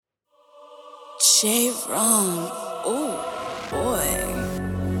J. Ron. Ooh, boy.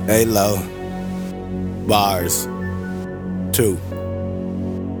 Hey, low. Bars. 2.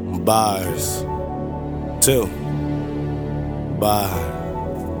 Bars. 2. Bar.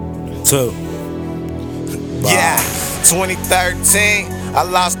 2. Yeah, 2013, I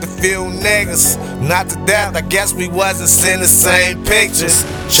lost a few niggas. Not to death, I guess we wasn't seeing the same pictures.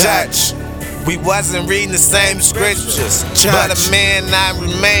 Church, we wasn't reading the same scriptures. But a man I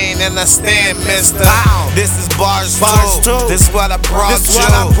remain and I stand, mister. This is BARZ 2. This is what I brought you.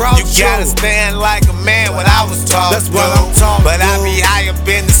 You gotta stand like a man, what I was taught to do. But I be high up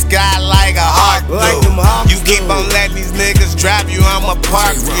in the sky like a hawk do. You keep on letting these niggas drive you, I'ma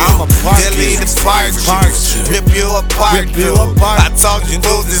park you. Delete the park you, rip you apart, dude. I told you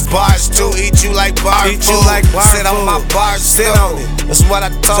fools, this BARZ 2, eat you like bar food. Sit on my bar, sit on it. That's what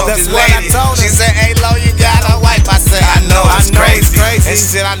I told you, lady. She said, hey, low, you got a wife. I said, I know it's crazy. And she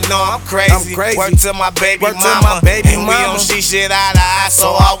said, I know I'm crazy. Work to my baby mama. And we don't see shit eye to eye, so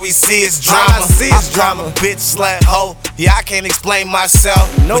all we see is drama. Bitch, slut, hoe. Yeah, I can't explain myself,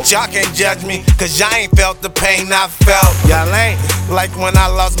 but y'all can't judge me, cause y'all ain't felt the pain I felt. Y'all ain't. Like when I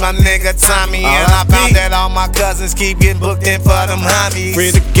lost my nigga Tommy, and I found that all my cousins keep getting booked in for them homies.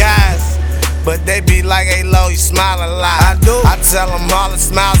 Free the guys. But they be like, hey, low, you smile a lot. I do. I tell them all the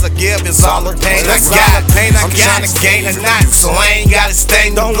smiles I give is all the pain I got. I'm trying to gain a knot, so I ain't gotta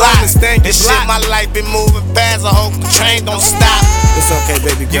stay no block. This shit, my life been moving fast. I hope the train don't stop. It's okay,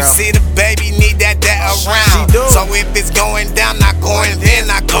 baby girl. You see the baby need that around. So if it's going down, not going then,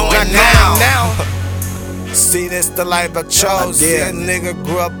 not going now. See, this the life I chose. Yeah, nigga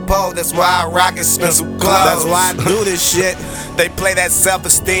grew up poor, that's why I rock expensive clothes. That's why I do this shit. They play that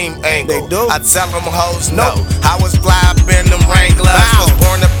self-esteem angle. They do. I tell them hoes no. I was fly up in them Wranglers. Was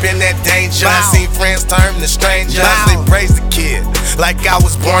born up in that danger. I seen friends turn to strangers. They praise the kid like I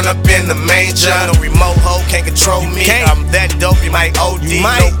was born up in the manger. No remote hoe can't control me. I'm that dope, you might OD.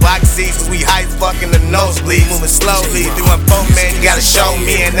 No box seats, we high fucking the nosebleeds. Moving slowly through my phone, man. You gotta show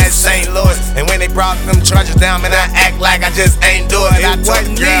me in that St. Louis. And when they brought them charges down, man, I act like I just ain't do it. I told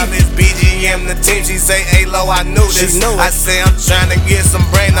the girl it's BGM the team. She say, hey, low, I knew this. I say I'm trying to get some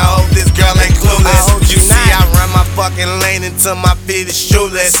brain. I hope this girl ain't clueless. You see, I run my fucking lane until my feet is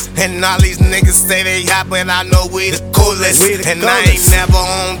shoeless. And all these niggas say they hot, but I know we the coolest. And I ain't never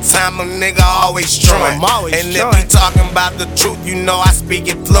on time, a nigga always truant. And if we talking about the truth, you know I speak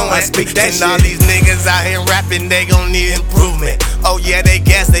it fluent. And all these niggas out here rapping, they gon' need improvement. Oh yeah, they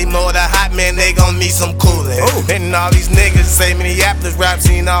guess they more the hot man, they gon' need some cooling. And all these niggas say Minneapolis rap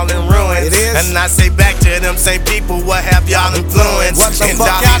scene all in ruins. And I say back to them, say people, what have y'all influenced? And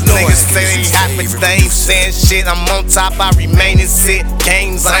all these niggas say they hot, but they ain't saying shit. I'm on top, I remain in sit.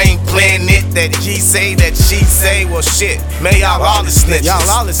 Games, I ain't playing it. That he say, that she say, well shit, man, y'all all the snitches.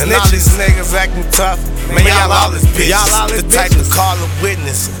 And all these niggas acting tough, man, y'all all this bitches. The type to call a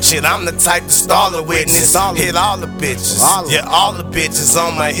witness. Shit, I'm the type to stall a witness. Hit all the bitches. Yeah, all the bitches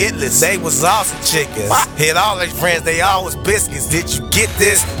on my hit list. They was awesome chickens. Hit all their friends, they always biscuits. Did you get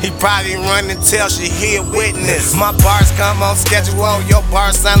this? He probably run and tell she he a witness. My bars come on schedule. Your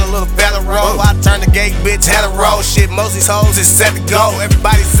bars sound a little federal. I turn the gay bitch hetero. Shit, most these hoes is set to go.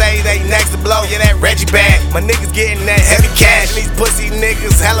 Everybody say they next to blow. Yeah, that Reggie bag. My niggas getting that heavy cash. These pussy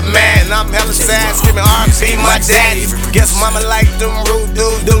niggas hella mad. And I'm hella sad, screaming R&B my daddy. Guess mama like them rude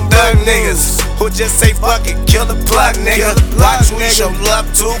dudes, them thug niggas who just say fuck it, kill the plug, nigga. Watch who you show love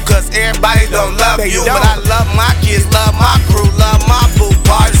to, cause everybody don't love you. But I love my kids, love my crew, love my boo.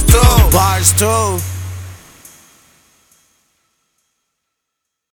 BARZ 2. BARZ 2.